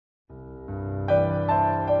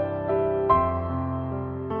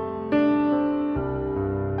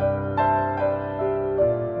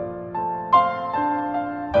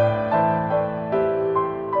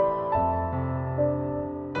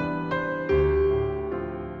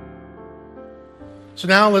So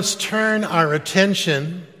now let's turn our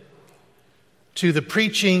attention to the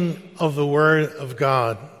preaching of the Word of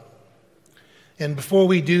God. And before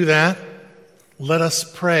we do that, let us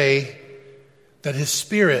pray that His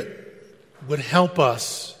Spirit would help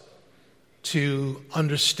us to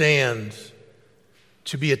understand,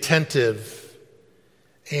 to be attentive,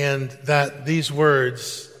 and that these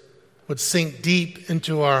words would sink deep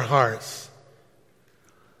into our hearts.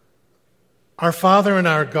 Our Father and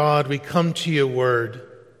our God, we come to your word,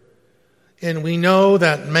 and we know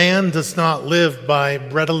that man does not live by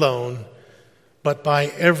bread alone, but by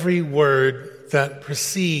every word that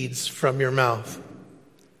proceeds from your mouth.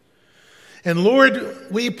 And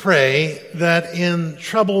Lord, we pray that in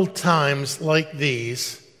troubled times like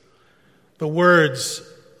these, the words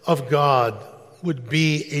of God would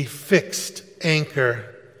be a fixed anchor,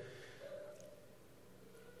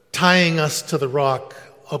 tying us to the rock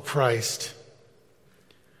of Christ.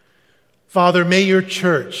 Father, may your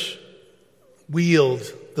church wield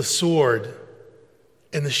the sword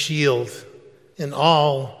and the shield and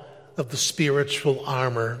all of the spiritual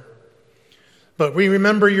armor. But we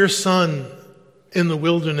remember your Son in the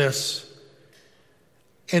wilderness,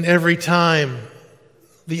 and every time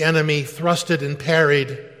the enemy thrusted and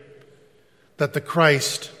parried, that the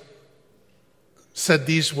Christ said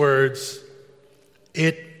these words,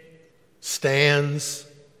 "It stands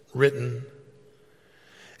written."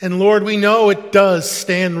 And Lord, we know it does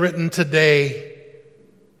stand written today.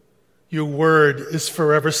 Your word is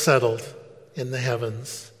forever settled in the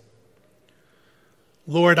heavens.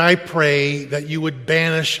 Lord, I pray that you would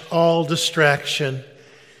banish all distraction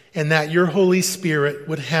and that your Holy Spirit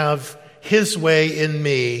would have his way in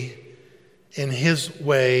me and his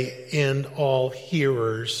way in all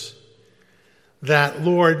hearers. That,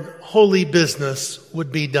 Lord, holy business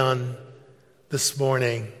would be done this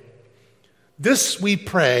morning. This we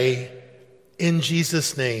pray in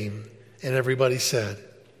Jesus' name. And everybody said,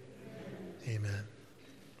 Amen.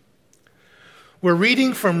 We're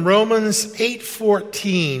reading from Romans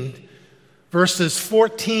 8:14, verses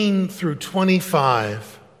 14 through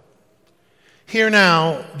 25. Hear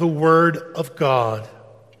now the word of God.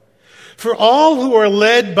 For all who are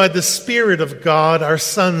led by the Spirit of God are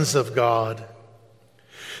sons of God.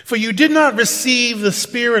 For you did not receive the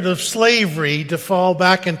spirit of slavery to fall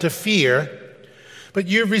back into fear, but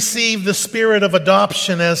you received the spirit of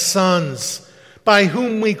adoption as sons, by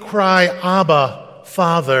whom we cry, Abba,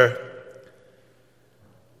 Father.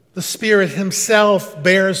 The Spirit himself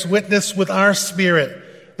bears witness with our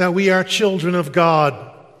spirit that we are children of God.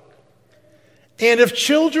 And if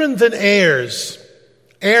children, then heirs,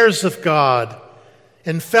 heirs of God,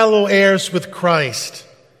 and fellow heirs with Christ,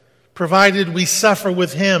 provided we suffer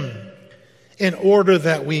with him, in order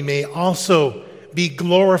that we may also be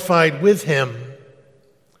glorified with him.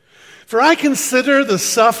 For I consider the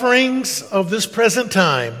sufferings of this present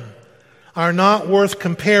time are not worth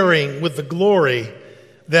comparing with the glory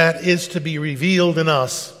that is to be revealed in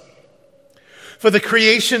us. For the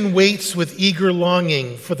creation waits with eager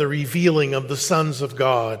longing for the revealing of the sons of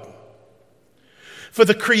God. For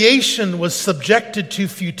the creation was subjected to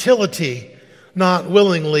futility, not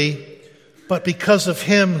willingly, but because of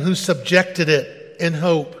him who subjected it in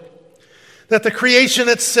hope, that the creation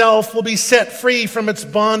itself will be set free from its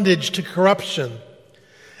bondage to corruption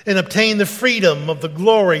and obtain the freedom of the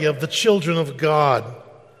glory of the children of God.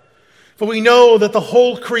 For we know that the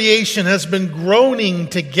whole creation has been groaning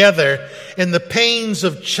together in the pains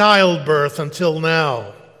of childbirth until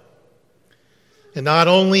now. And not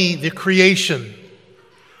only the creation,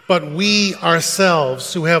 but we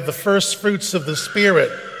ourselves who have the first fruits of the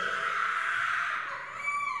Spirit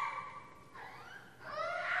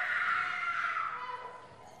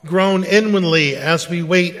groan inwardly as we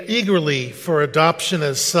wait eagerly for adoption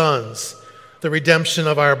as sons, the redemption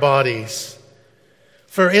of our bodies.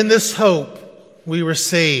 For in this hope we were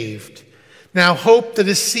saved. Now hope that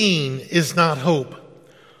is seen is not hope,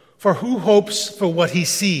 for who hopes for what he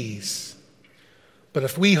sees? But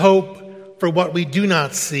if we hope for what we do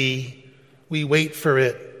not see, we wait for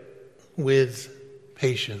it with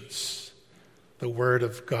patience. The word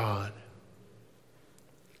of God.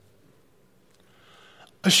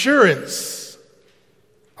 Assurance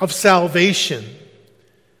of salvation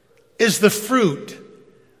is the fruit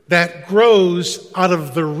that grows out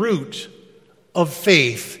of the root of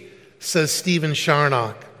faith, says Stephen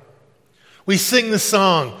Charnock. We sing the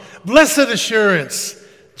song, Blessed Assurance,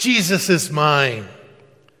 Jesus is mine.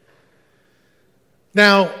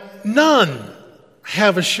 Now, none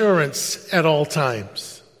have assurance at all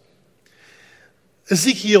times.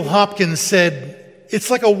 Ezekiel Hopkins said, it's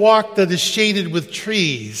like a walk that is shaded with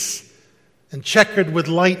trees and checkered with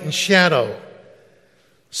light and shadow.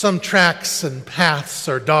 Some tracks and paths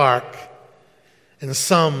are dark, and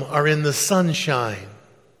some are in the sunshine.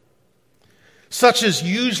 Such is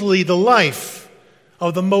usually the life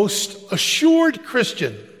of the most assured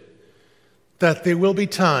Christian, that there will be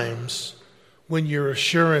times when your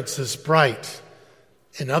assurance is bright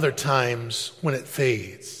and other times when it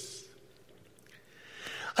fades.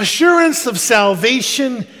 Assurance of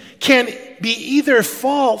salvation can be either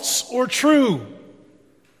false or true.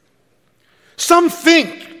 Some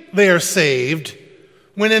think they are saved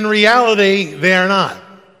when in reality they are not.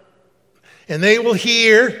 And they will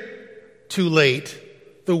hear, too late,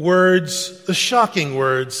 the shocking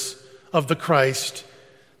words of the Christ,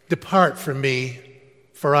 "Depart from me,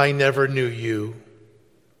 for I never knew you."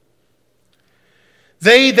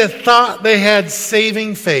 They that thought they had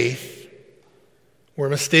saving faith were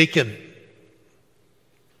mistaken.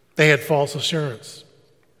 They had false assurance.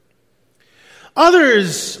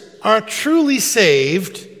 Others are truly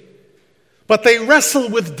saved, but they wrestle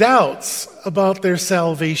with doubts about their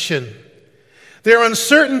salvation. Their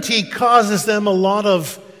uncertainty causes them a lot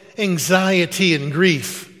of anxiety and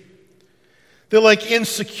grief. They're like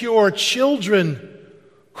insecure children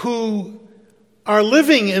who are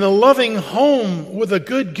living in a loving home with a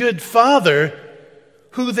good father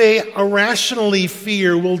who they irrationally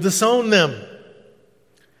fear will disown them.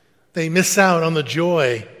 They miss out on the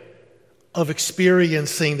joy of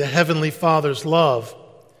experiencing the Heavenly Father's love.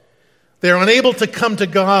 They're unable to come to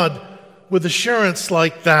God with assurance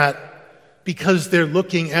like that because they're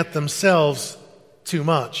looking at themselves too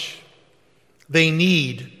much. They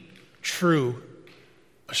need true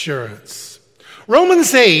assurance.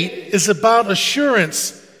 Romans 8 is about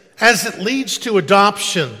assurance as it leads to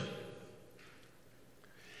adoption.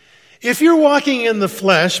 If you're walking in the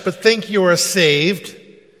flesh but think you are saved,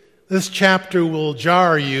 this chapter will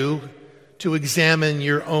jar you to examine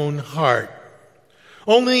your own heart.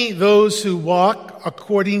 Only those who walk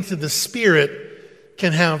according to the Spirit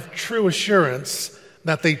can have true assurance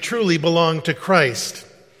that they truly belong to Christ.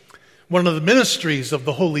 One of the ministries of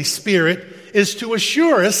the Holy Spirit is to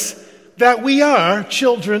assure us that we are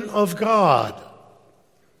children of God.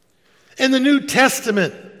 In the New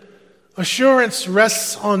Testament, assurance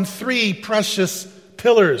rests on three precious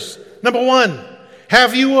pillars. Number one,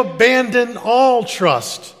 have you abandoned all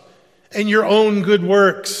trust in your own good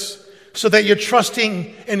works so that you're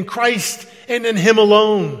trusting in Christ and in Him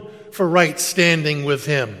alone for right standing with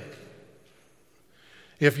Him?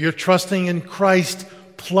 If you're trusting in Christ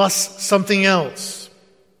plus something else,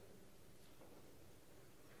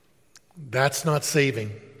 that's not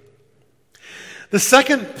saving. The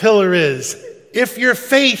second pillar is, if your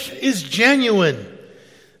faith is genuine,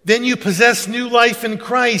 then you possess new life in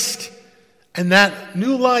Christ, and that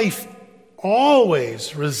new life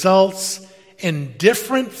always results in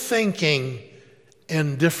different thinking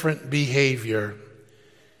and different behavior.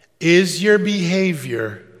 Is your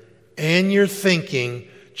behavior and your thinking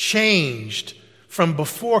changed from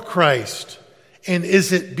before Christ? And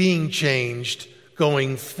is it being changed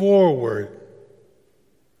going forward?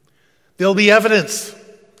 There'll be evidence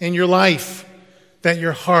in your life that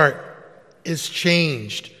your heart is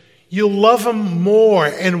changed. You'll love Him more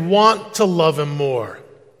and want to love Him more.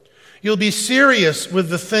 You'll be serious with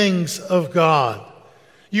the things of God.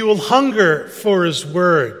 You will hunger for His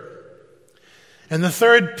Word. And the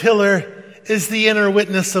third pillar is the inner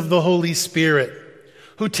witness of the Holy Spirit,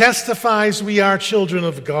 who testifies we are children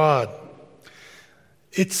of God.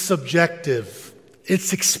 It's subjective,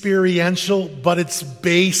 it's experiential, but it's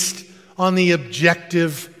based on the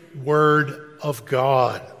objective Word of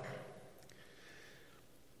God.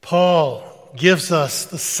 Paul gives us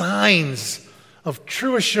the signs of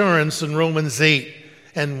true assurance in Romans 8,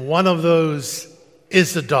 and one of those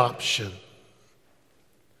is adoption.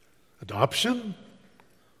 Adoption?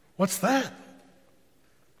 What's that?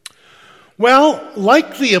 Well,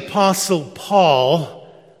 like the Apostle Paul,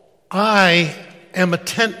 I am a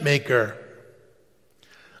tent maker.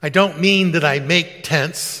 I don't mean that I make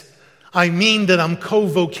tents. I mean that I'm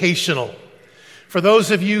co-vocational. For those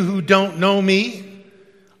of you who don't know me,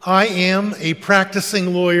 I am a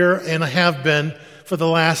practicing lawyer and I have been for the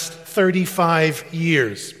last 35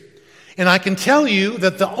 years. And I can tell you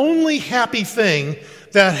that the only happy thing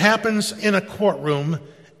that happens in a courtroom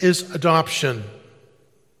is adoption.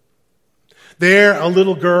 There, a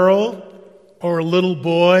little girl or a little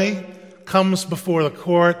boy comes before the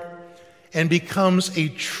court and becomes a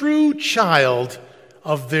true child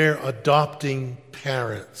of their adopting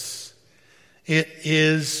parents. It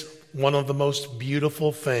is one of the most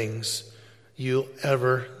beautiful things you'll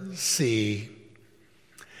ever see.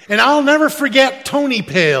 And I'll never forget Tony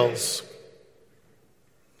Pales.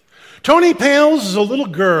 Tony Pales is a little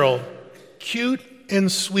girl, cute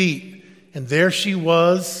and sweet, and there she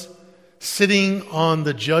was, sitting on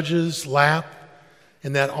the judge's lap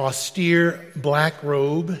in that austere black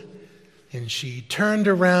robe, and she turned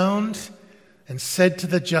around and said to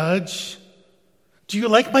the judge, "Do you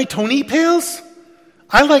like my Tony Pails?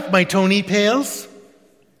 I like my Tony Pails."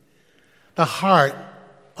 The heart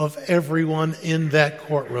of everyone in that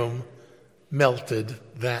courtroom melted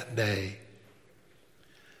that day.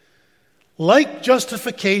 Like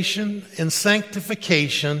justification and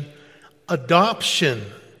sanctification, adoption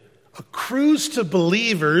accrues to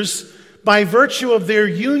believers by virtue of their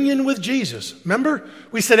union with Jesus. Remember,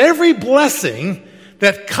 we said every blessing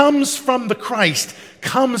that comes from the Christ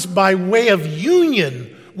comes by way of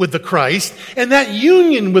union with the Christ, and that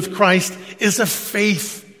union with Christ is a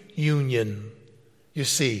faith union, you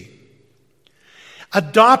see.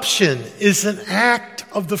 Adoption is an act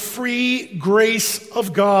of the free grace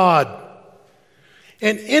of God,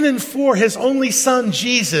 and in and for his only Son,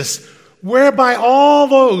 Jesus, whereby all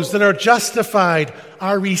those that are justified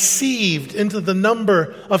are received into the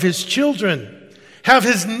number of his children, have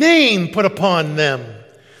his name put upon them,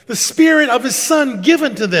 the Spirit of his Son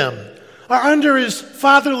given to them, are under his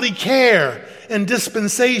fatherly care and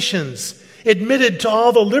dispensations, admitted to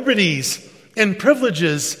all the liberties and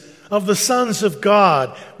privileges of the sons of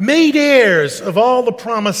God, made heirs of all the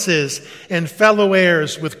promises and fellow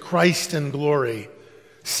heirs with Christ in glory,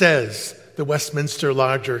 says the Westminster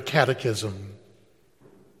Larger Catechism.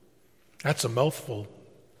 That's a mouthful.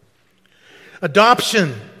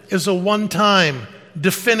 Adoption is a one-time,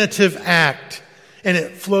 definitive act, and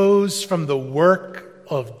it flows from the work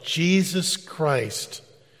of Jesus Christ.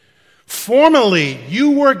 Formerly,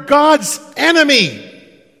 you were God's enemy,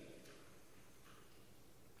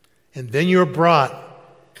 and then you're brought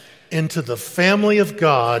into the family of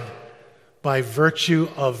God by virtue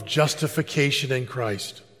of justification in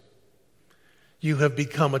Christ. You have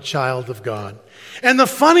become a child of God. And the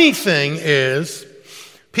funny thing is,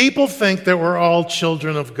 people think that we're all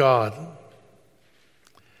children of God.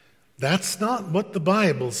 That's not what the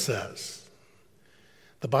Bible says.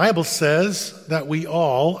 The Bible says that we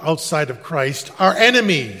all, outside of Christ, are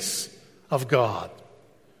enemies of God.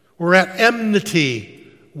 We're at enmity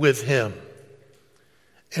with him,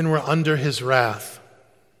 and we're under his wrath.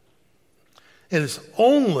 It is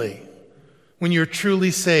only when you're truly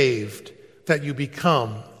saved that you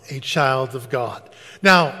become a child of God.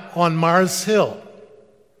 Now, on Mars Hill,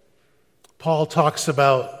 Paul talks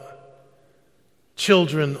about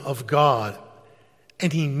children of God,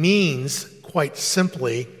 and he means quite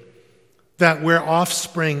simply that we're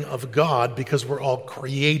offspring of God because we're all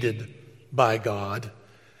created by God,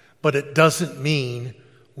 but it doesn't mean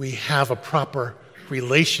we have a proper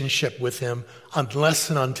relationship with him unless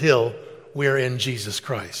and until we're in Jesus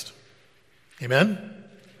Christ. Amen?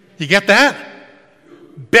 You get that?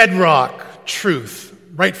 Bedrock truth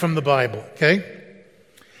right from the Bible, okay?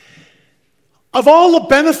 Of all the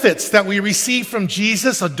benefits that we receive from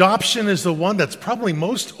Jesus, adoption is the one that's probably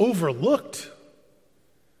most overlooked.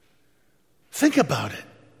 Think about it.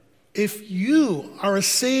 If you are a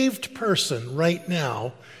saved person right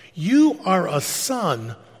now, you are a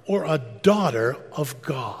son or a daughter of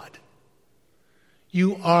God.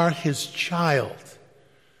 You are his child.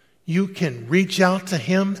 You can reach out to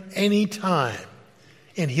him anytime,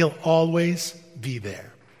 and he'll always be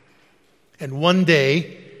there. And one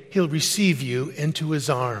day, he'll receive you into his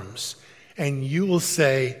arms, and you will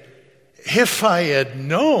say, "If I had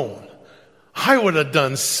known, I would have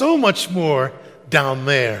done so much more down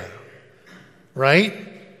there." Right?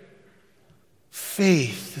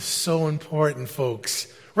 Faith is so important, folks.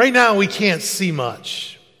 Right now, we can't see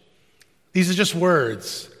much. These are just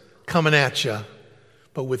words coming at you.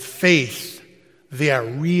 But with faith, they are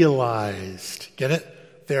realized. Get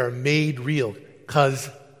it? They are made real because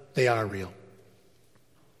they are real.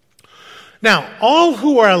 Now, all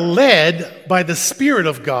who are led by the Spirit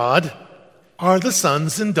of God are the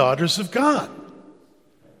sons and daughters of God.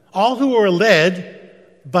 All who are led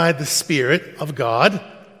by the Spirit of God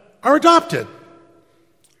are adopted.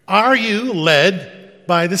 Are you led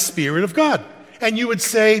by the Spirit of God? And you would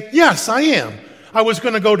say, yes, I am. I was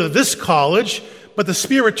going to go to this college, but the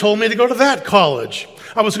Spirit told me to go to that college.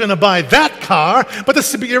 I was going to buy that car, but the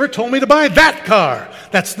Spirit told me to buy that car.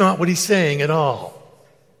 That's not what he's saying at all.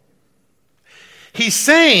 He's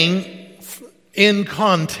saying, in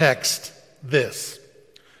context, this.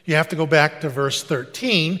 You have to go back to verse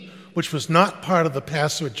 13, which was not part of the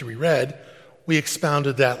passage we read. We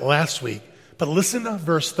expounded that last week. But listen to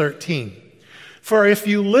verse 13. "For if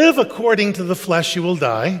you live according to the flesh, you will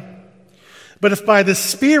die. But if by the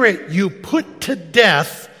Spirit you put to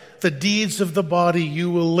death the deeds of the body, you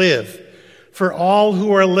will live. For all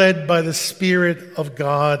who are led by the Spirit of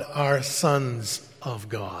God are sons of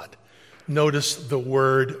God. Notice the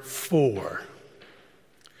word for.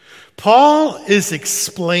 Paul is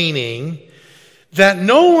explaining that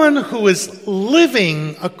no one who is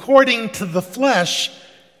living according to the flesh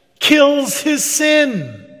kills his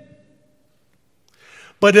sin.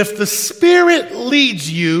 But if the Spirit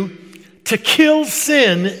leads you to kill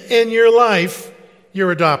sin in your life,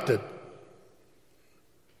 you're adopted.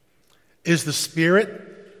 Is the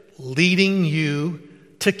Spirit leading you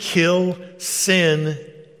to kill sin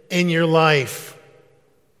in your life?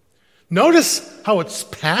 Notice how it's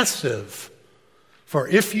passive. For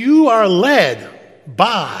if you are led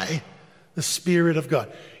by the Spirit of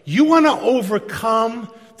God, you want to overcome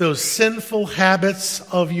those sinful habits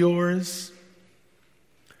of yours,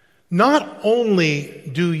 not only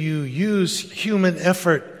do you use human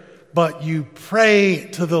effort, but you pray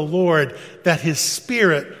to the Lord that His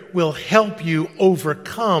Spirit will help you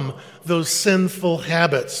overcome those sinful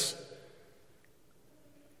habits.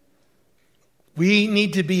 We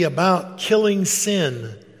need to be about killing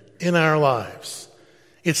sin in our lives.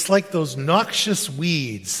 It's like those noxious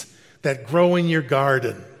weeds that grow in your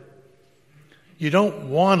garden. You don't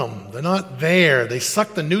want them. They're not there. They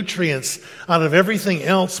suck the nutrients out of everything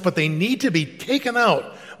else, but they need to be taken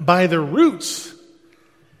out by the roots.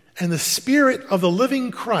 And the Spirit of the living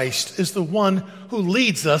Christ is the one who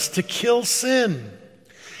leads us to kill sin.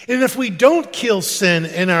 And if we don't kill sin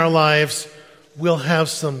in our lives, we'll have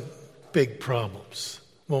some big problems,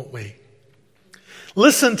 won't we?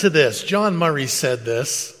 Listen to this. John Murray said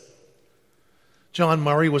this. John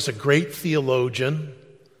Murray was a great theologian.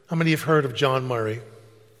 How many have heard of John Murray?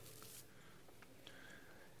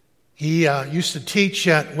 He used to teach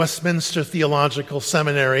at Westminster Theological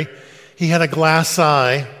Seminary. He had a glass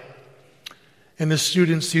eye, and the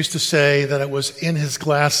students used to say that it was in his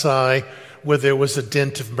glass eye where there was a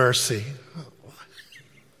dint of mercy.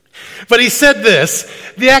 But he said this: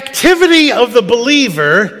 the activity of the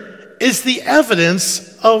believer is the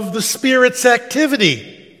evidence of the Spirit's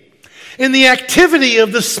activity. And the activity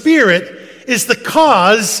of the Spirit is the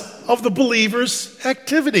cause of the believer's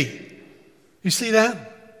activity. You see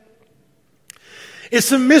that?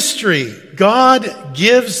 It's a mystery. God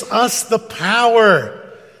gives us the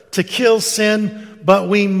power to kill sin, but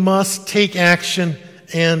we must take action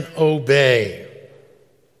and obey.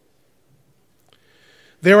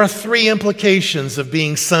 There are three implications of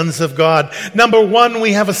being sons of God. Number one,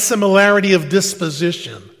 we have a similarity of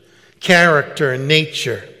disposition, character, and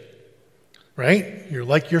nature. Right? You're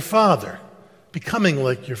like your Father, becoming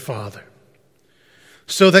like your Father.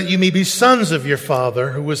 So that you may be sons of your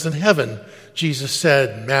Father who is in heaven, Jesus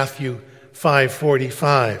said, Matthew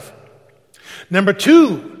 5:45. Number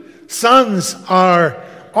two, sons are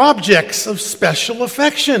objects of special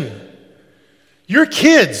affection. Your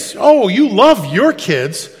kids, you love your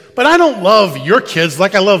kids, but I don't love your kids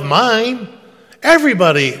like I love mine.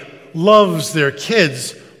 Everybody loves their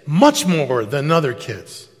kids much more than other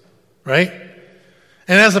kids, right?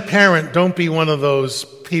 And as a parent, don't be one of those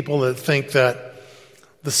people that think that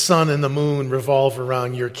the sun and the moon revolve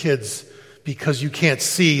around your kids because you can't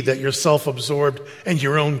see that you're self-absorbed and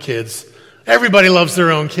your own kids. Everybody loves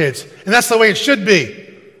their own kids, and that's the way it should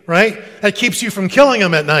be, right? That keeps you from killing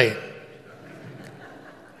them at night.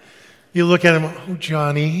 You look at him, oh,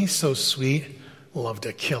 Johnny, he's so sweet. Love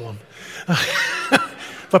to kill him.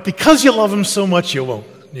 But because you love him so much, you won't,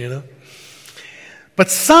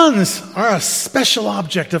 But sons are a special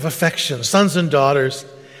object of affection, sons and daughters.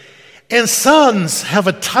 And sons have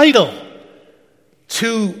a title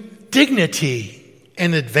to dignity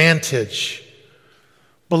and advantage.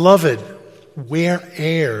 Beloved, we're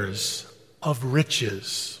heirs of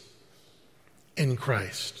riches in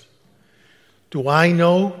Christ. Do I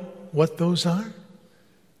know what those are?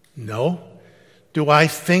 No. Do I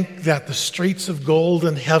think that the streets of gold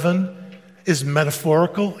in heaven is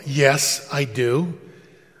metaphorical? Yes, I do.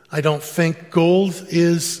 I don't think gold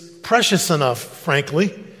is precious enough,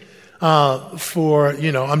 frankly, for,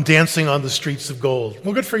 I'm dancing on the streets of gold.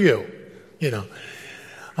 Well, good for you,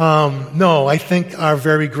 No, I think our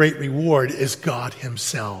very great reward is God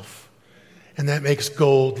Himself. And that makes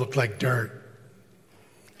gold look like dirt.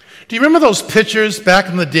 Do you remember those pictures back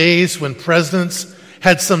in the days when presidents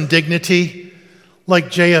had some dignity? Like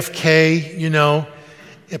JFK,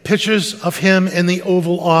 pictures of him in the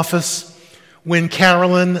Oval Office when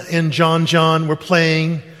Carolyn and John were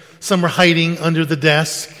playing. Some were hiding under the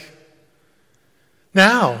desk.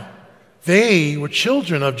 Now, they were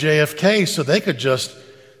children of JFK, so they could just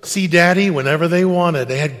see Daddy whenever they wanted.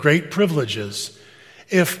 They had great privileges.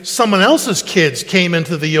 If someone else's kids came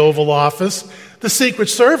into the Oval Office, the Secret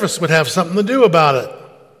Service would have something to do about it,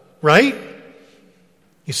 right?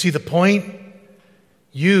 You see the point?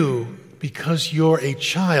 You, because you're a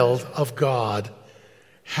child of God,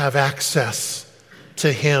 have access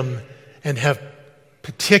to Him and have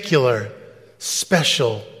particular,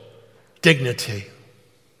 special dignity.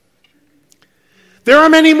 There are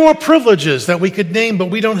many more privileges that we could name,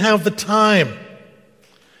 but we don't have the time.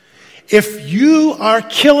 If you are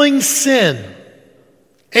killing sin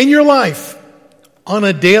in your life on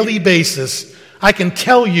a daily basis, I can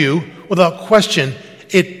tell you without question,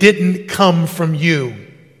 it didn't come from you.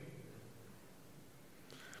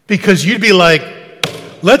 Because you'd be like,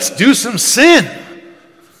 let's do some sin.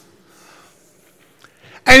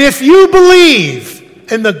 And if you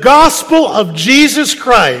believe in the gospel of Jesus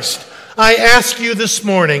Christ, I ask you this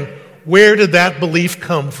morning, where did that belief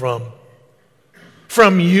come from?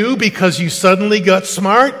 From you because you suddenly got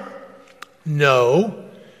smart? No.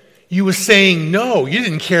 You were saying no. You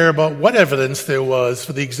didn't care about what evidence there was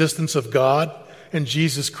for the existence of God and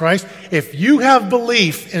Jesus Christ. If you have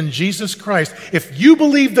belief in Jesus Christ, if you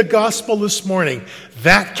believe the gospel this morning,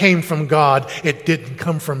 that came from God. It didn't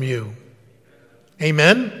come from you.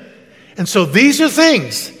 Amen? And so these are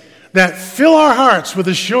things that fill our hearts with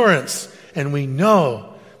assurance, and we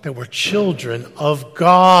know that we're children of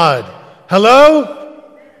God. Hello?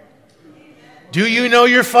 Do you know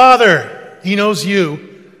your Father? He knows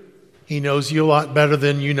you. He knows you a lot better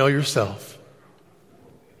than you know yourself.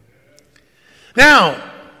 Now,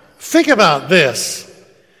 think about this.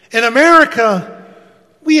 In America,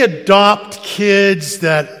 we adopt kids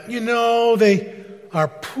that, they are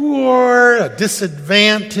poor,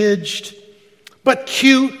 disadvantaged, but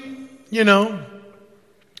cute,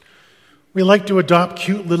 We like to adopt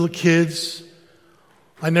cute little kids.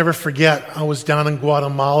 I never forget, I was down in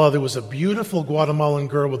Guatemala. There was a beautiful Guatemalan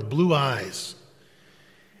girl with blue eyes.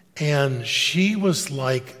 And she was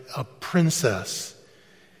like a princess.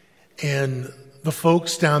 And the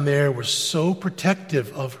folks down there were so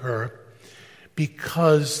protective of her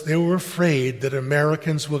because they were afraid that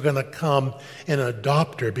Americans were going to come and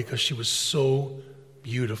adopt her because she was so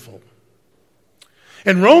beautiful.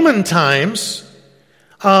 In Roman times,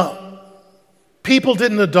 people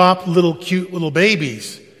didn't adopt cute little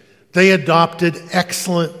babies. They adopted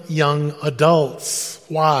excellent young adults.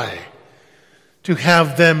 Why? To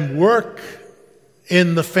have them work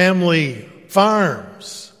in the family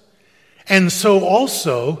farms. And so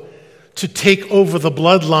also to take over the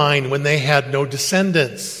bloodline when they had no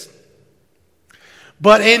descendants.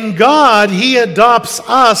 But in God, He adopts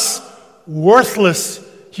us, worthless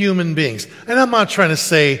human beings. And I'm not trying to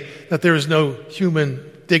say that there is no human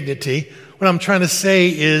dignity. What I'm trying to say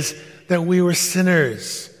is that we were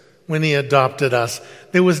sinners when He adopted us.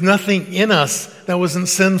 There was nothing in us that wasn't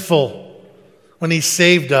sinful when He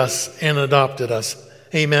saved us and adopted us.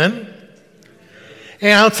 Amen?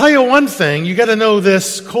 And I'll tell you one thing, you got to know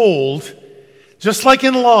this cold. Just like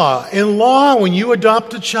in law, when you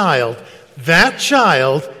adopt a child, that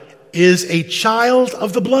child is a child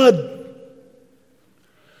of the blood.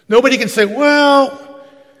 Nobody can say, well,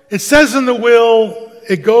 it says in the will,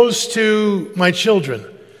 it goes to my children.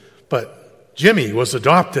 But Jimmy was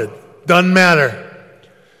adopted. Doesn't matter.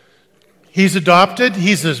 He's adopted.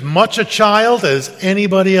 He's as much a child as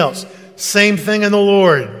anybody else. Same thing in the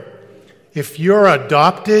Lord. If you're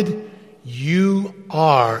adopted, you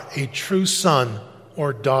are a true son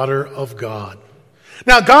or daughter of God.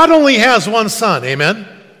 Now, God only has one son, amen?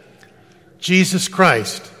 Jesus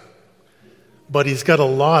Christ. But He's got a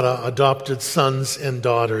lot of adopted sons and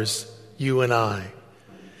daughters, you and I.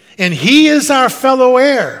 And He is our fellow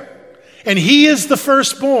heir. And He is the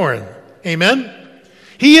firstborn, amen?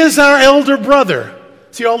 He is our elder brother.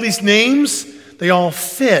 See all these names? They all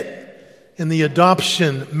fit in the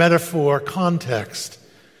adoption metaphor context.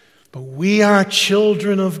 But we are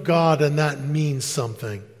children of God, and that means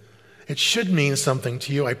something. It should mean something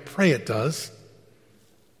to you. I pray it does.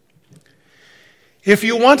 If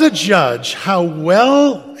you want to judge how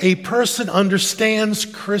well a person understands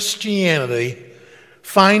Christianity,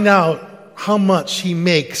 find out how much he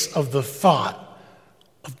makes of the thought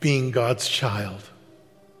of being God's child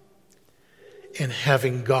and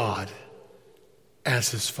having God as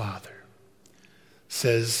his Father,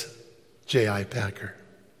 says J.I. Packer.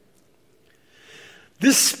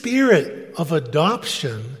 This spirit of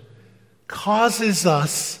adoption causes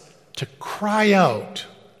us to cry out.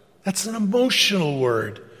 That's an emotional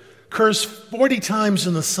word. Occurs 40 times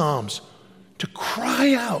in the Psalms. To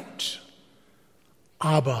cry out,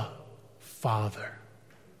 Abba, Father.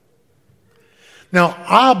 Now,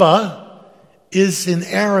 Abba is an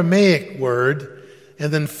Aramaic word,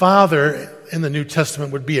 And then father in the New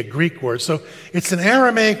Testament would be a Greek word. So it's an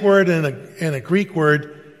Aramaic word and a Greek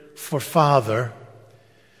word for father.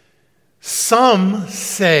 Some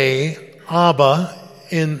say Abba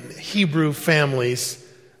in Hebrew families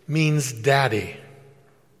means daddy.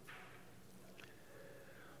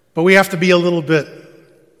 But we have to be a little bit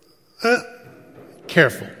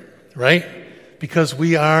careful, right? Because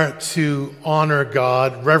we are to honor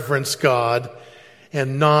God, reverence God,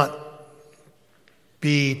 and not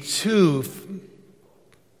be too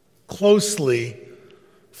closely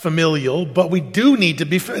familial. But we do need to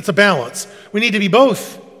be, it's a balance. We need to be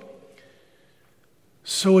both.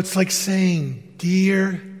 So it's like saying,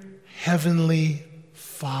 dear Heavenly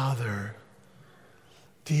Father.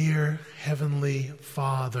 Dear Heavenly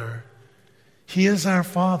Father. He is our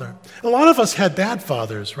Father. A lot of us had bad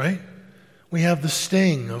fathers, right? We have the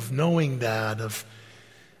sting of knowing that.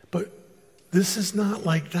 But this is not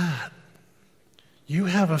like that. You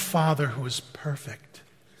have a Father who is perfect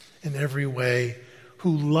in every way,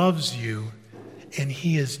 who loves you, and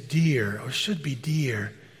He is dear, or should be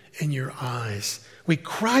dear, in your eyes. We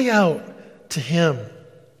cry out to Him.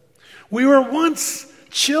 We were once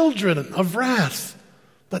children of wrath,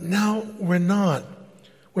 but now we're not.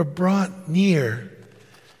 We're brought near,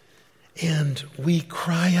 and we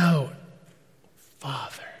cry out,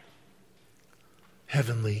 Father,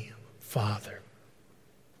 Heavenly Father.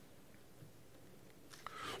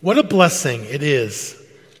 What a blessing it is.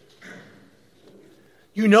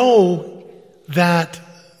 You know that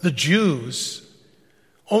the Jews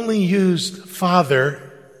only used Father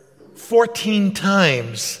 14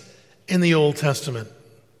 times in the Old Testament.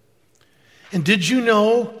 And did you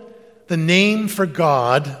know the name for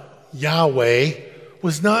God, Yahweh,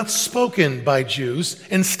 was not spoken by Jews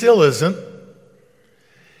and still isn't,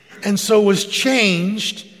 and so was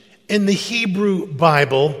changed in the Hebrew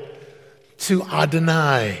Bible to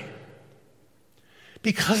Adonai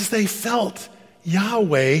because they felt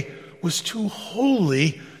Yahweh was too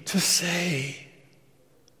holy to say.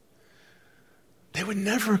 They would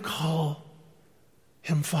never call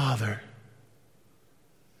Him Father.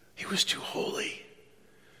 He was too holy.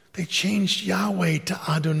 They changed Yahweh to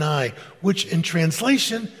Adonai, which in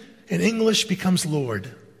translation in English becomes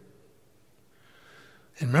Lord.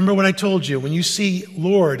 And remember what I told you, when you see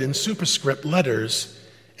Lord in superscript letters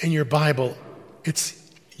in your Bible,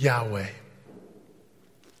 it's Yahweh.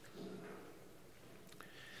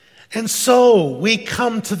 And so we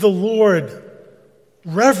come to the Lord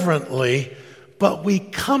reverently, but we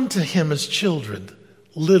come to Him as children,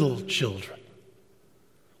 little children.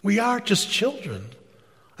 We are just children.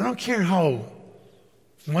 I don't care how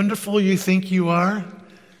wonderful you think you are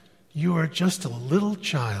just a little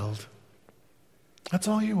child. That's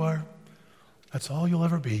all you are. That's all you'll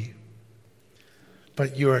ever be.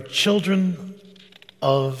 But you are children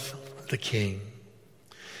of the King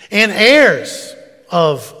and heirs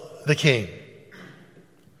of the King.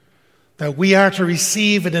 That we are to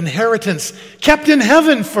receive an inheritance kept in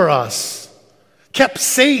heaven for us, kept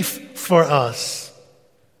safe for us.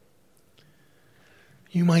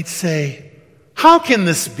 You might say, how can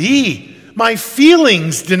this be? My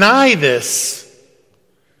feelings deny this.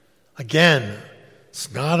 Again,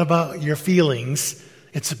 it's not about your feelings.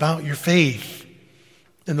 It's about your faith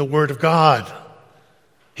in the Word of God.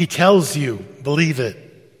 He tells you, believe it.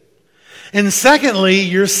 And secondly,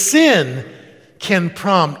 your sin can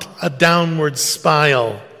prompt a downward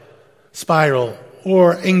spiral,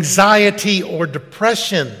 or anxiety or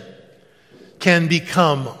depression can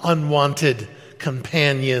become unwanted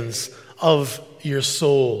companions of your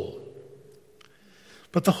soul.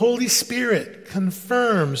 But the Holy Spirit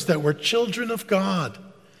confirms that we're children of God.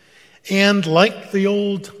 And like the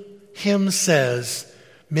old hymn says,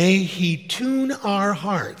 may He tune our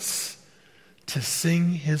hearts to sing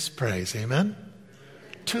His praise. Amen?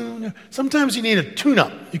 Sometimes you need a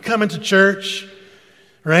tune-up. You come into church,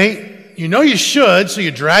 right? You know you should, so you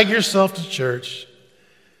drag yourself to church.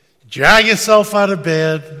 Drag yourself out of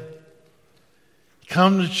bed.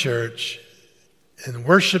 Come to church, and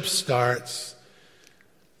worship starts,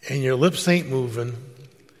 and your lips ain't moving,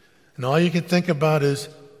 and all you can think about is,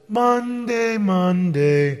 Monday,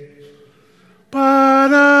 Monday,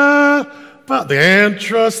 but then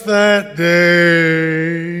trust that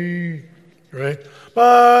day, right?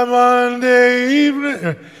 By Monday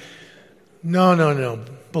evening. No,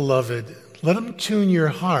 beloved. Let Him tune your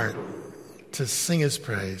heart to sing His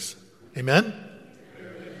praise. Amen?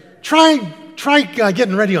 Try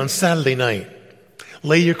getting ready on Saturday night.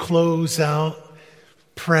 Lay your clothes out.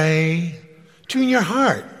 Pray. Tune your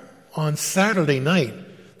heart on Saturday night.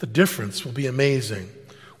 The difference will be amazing.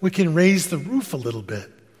 We can raise the roof a little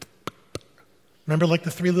bit. Remember like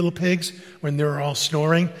the 3 little pigs when they were all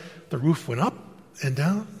snoring? The roof went up and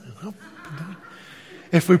down and up and down.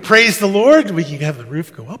 If we praise the Lord, we can have the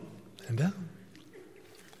roof go up and down.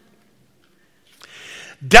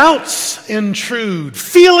 Doubts intrude.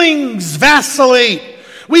 Feelings vacillate.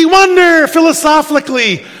 We wonder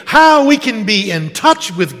philosophically how we can be in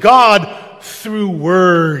touch with God through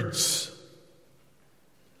words.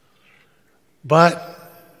 But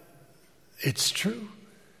it's true.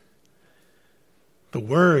 The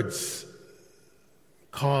words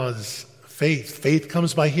cause faith. Faith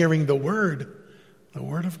comes by hearing the Word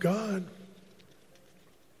of God.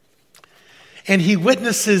 And He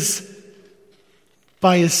witnesses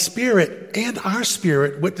by His Spirit, and our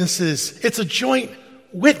spirit witnesses. It's a joint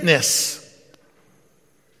witness.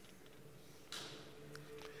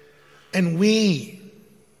 And we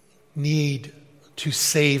need to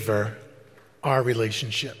savor our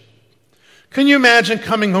relationship. Can you imagine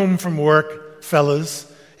coming home from work,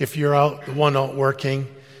 fellas, if you're the one out working,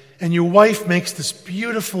 and your wife makes this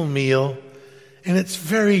beautiful meal, and it's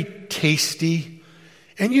very tasty,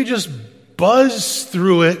 and you just buzz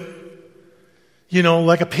through it,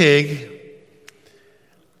 like a pig,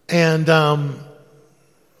 and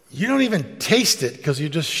you don't even taste it because you're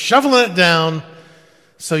just shoveling it down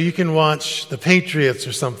so you can watch the Patriots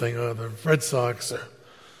or something, or the Red Sox, or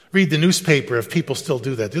read the newspaper if people still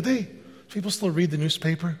do that. Do they? People still read the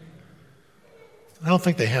newspaper? I don't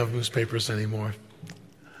think they have newspapers anymore.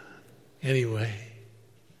 Anyway,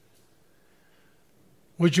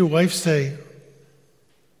 would your wife say,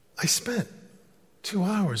 I spent 2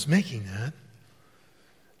 hours making that,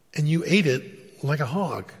 and you ate it like a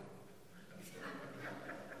hog?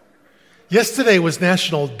 Yesterday was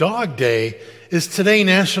National Dog Day. Is today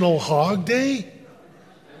National Hog Day?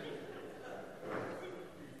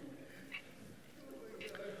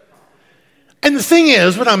 And the thing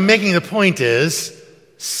is, what I'm making the point is,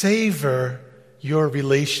 savor your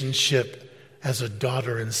relationship as a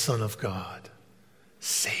daughter and son of God.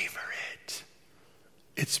 Savor it.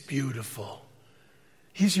 It's beautiful.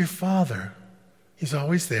 He's your Father. He's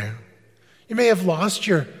always there. You may have lost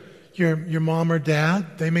your mom or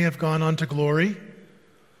dad. They may have gone on to glory.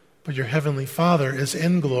 But your Heavenly Father is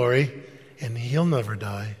in glory, and He'll never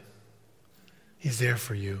die. He's there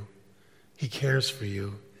for you. He cares for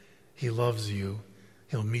you. He loves you.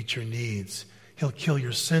 He'll meet your needs. He'll kill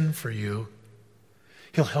your sin for you.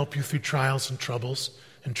 He'll help you through trials and troubles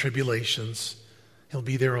and tribulations. He'll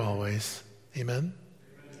be there always. Amen?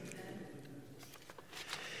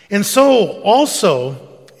 And so,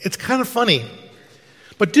 also, it's kind of funny,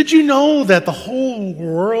 but did you know that the whole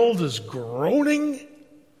world is groaning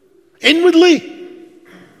inwardly?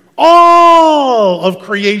 All of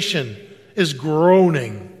creation is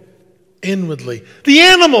groaning inwardly. The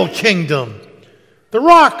animal kingdom, the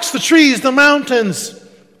rocks, the trees, the mountains,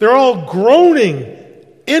 they're all groaning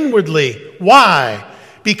inwardly. Why?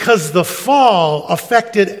 Because the fall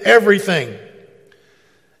affected everything.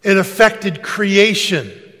 It affected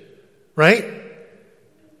creation, right?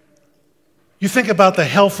 You think about the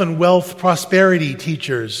health and wealth prosperity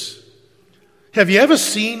teachers. Have you ever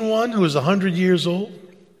seen one who is 100 years old?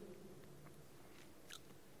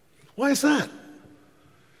 Why is that?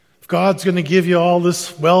 If God's going to give you all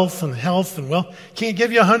this wealth and health and wealth, can't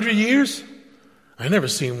give you 100 years? I never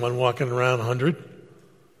seen one walking around 100.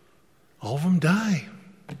 All of them die.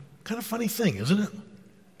 Kind of funny thing, isn't it?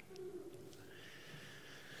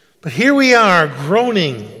 But here we are,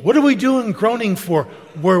 groaning. What are we doing groaning for?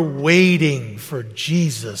 We're waiting for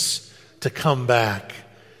Jesus to come back.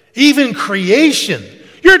 Even creation,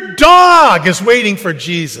 your dog is waiting for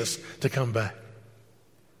Jesus to come back.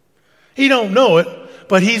 He don't know it,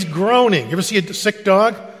 but he's groaning. You ever see a sick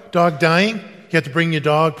dog dying? You have to bring your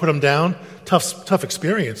dog, put him down. Tough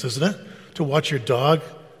experience, isn't it? To watch your dog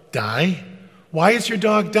die. Why is your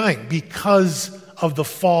dog dying? Because of the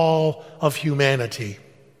fall of humanity.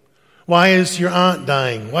 Why is your aunt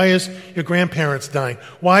dying? Why is your grandparents dying?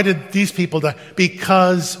 Why did these people die?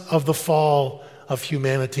 Because of the fall of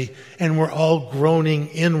humanity. And we're all groaning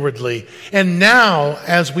inwardly. And now,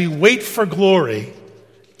 as we wait for glory,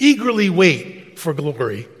 eagerly wait for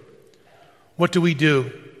glory, what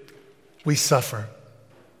do? We suffer.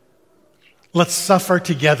 Let's suffer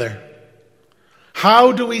together.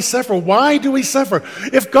 How do we suffer? Why do we suffer?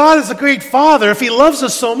 If God is a great Father, if He loves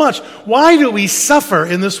us so much, why do we suffer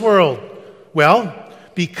in this world? Well,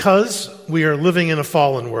 because we are living in a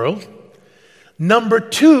fallen world. Number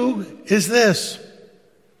 2 is this,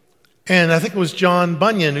 and I think it was John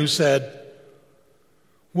Bunyan who said,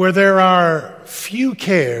 where there are few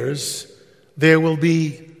cares, there will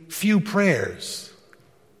be few prayers.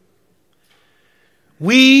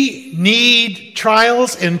 We need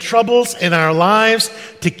trials and troubles in our lives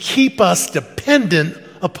to keep us dependent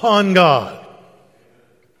upon God.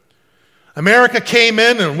 America came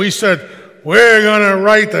in and we said, we're going to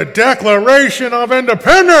write the Declaration of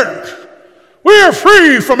Independence. We're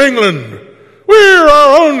free from England. We're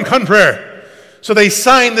our own country. So they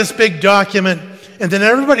signed this big document, and then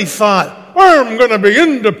everybody thought, I'm going to be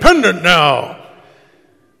independent now.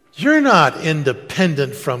 You're not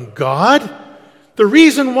independent from God. The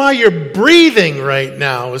reason why you're breathing right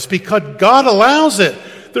now is because God allows it.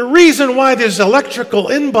 The reason why there's electrical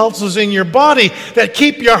impulses in your body that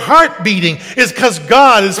keep your heart beating is because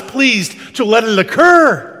God is pleased to let it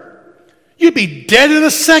occur. You'd be dead in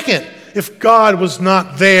a second if God was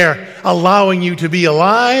not there allowing you to be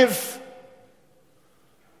alive.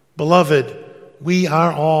 Beloved, we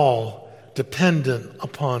are all dependent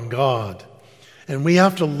upon God, and we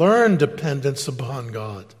have to learn dependence upon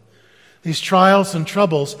God. These trials and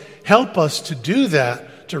troubles help us to do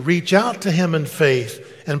that, to reach out to Him in faith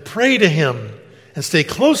and pray to Him and stay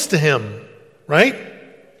close to Him, right?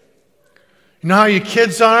 You know how your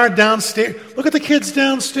kids are downstairs? Look at the kids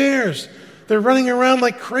downstairs. They're running around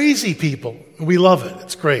like crazy people. We love it.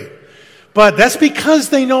 It's great. But that's because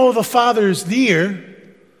they know the Father's near.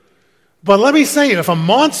 But let me say, if a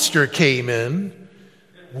monster came in,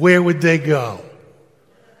 where would they go?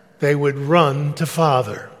 They would run to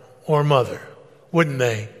Father or Mother, wouldn't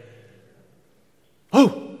they?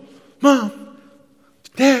 Oh, Mom,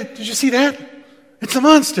 Dad, did you see that? It's a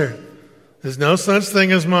monster. There's no such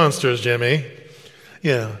thing as monsters, Jimmy.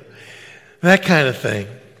 You know, that kind of thing.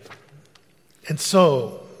 And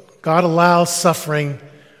so, God allows suffering,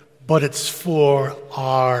 but it's for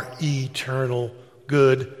our eternal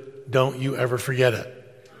good. Don't you ever forget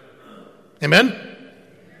it. Amen?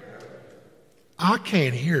 I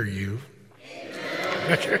can't hear you.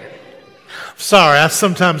 Sorry, I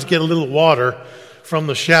sometimes get a little water from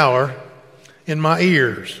the shower in my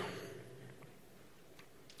ears.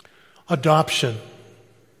 Adoption.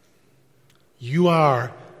 You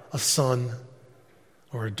are a son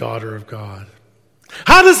or a daughter of God.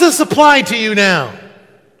 How does this apply to you now?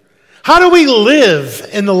 How do we live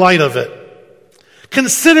in the light of it?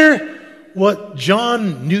 Consider what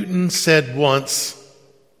John Newton said once.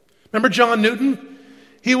 Remember John Newton?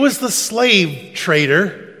 He was the slave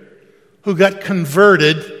trader who got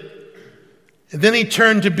converted, and then he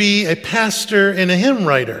turned to be a pastor and a hymn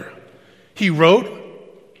writer. He wrote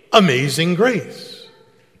Amazing Grace.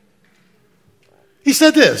 He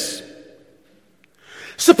said this: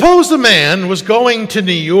 suppose a man was going to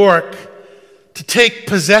New York to take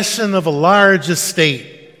possession of a large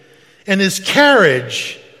estate, and his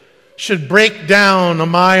carriage should break down a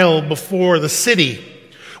mile before the city,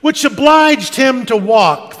 which obliged him to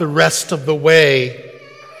walk the rest of the way.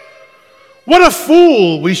 What a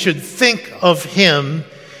fool we should think of him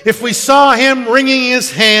if we saw him wringing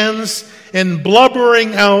his hands and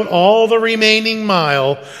blubbering out all the remaining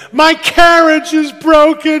mile. My carriage is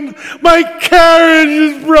broken! My carriage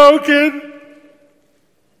is broken!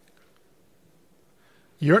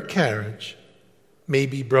 Your carriage may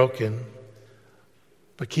be broken,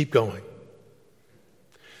 but keep going.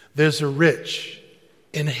 There's a rich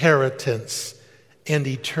inheritance and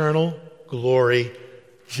eternal glory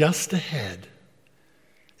just ahead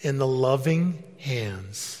in the loving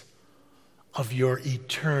hands of your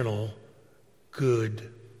eternal good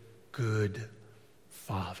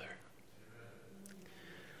Father.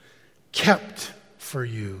 Kept for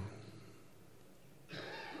you.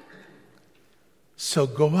 So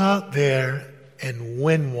go out there and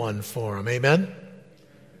win one for Him. Amen?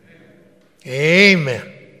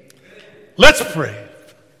 Amen. Let's pray.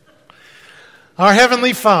 Our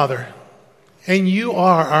Heavenly Father, and you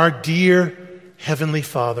are our dear Heavenly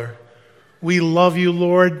Father. We love you,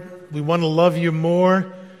 Lord. We want to love you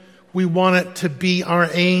more. We want it to be our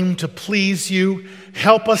aim to please you.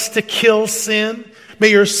 Help us to kill sin.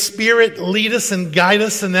 May your Spirit lead us and guide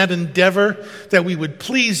us in that endeavor, that we would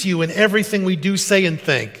please you in everything we do, say, and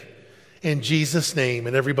think. In Jesus' name.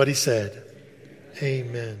 And everybody said,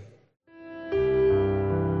 Amen.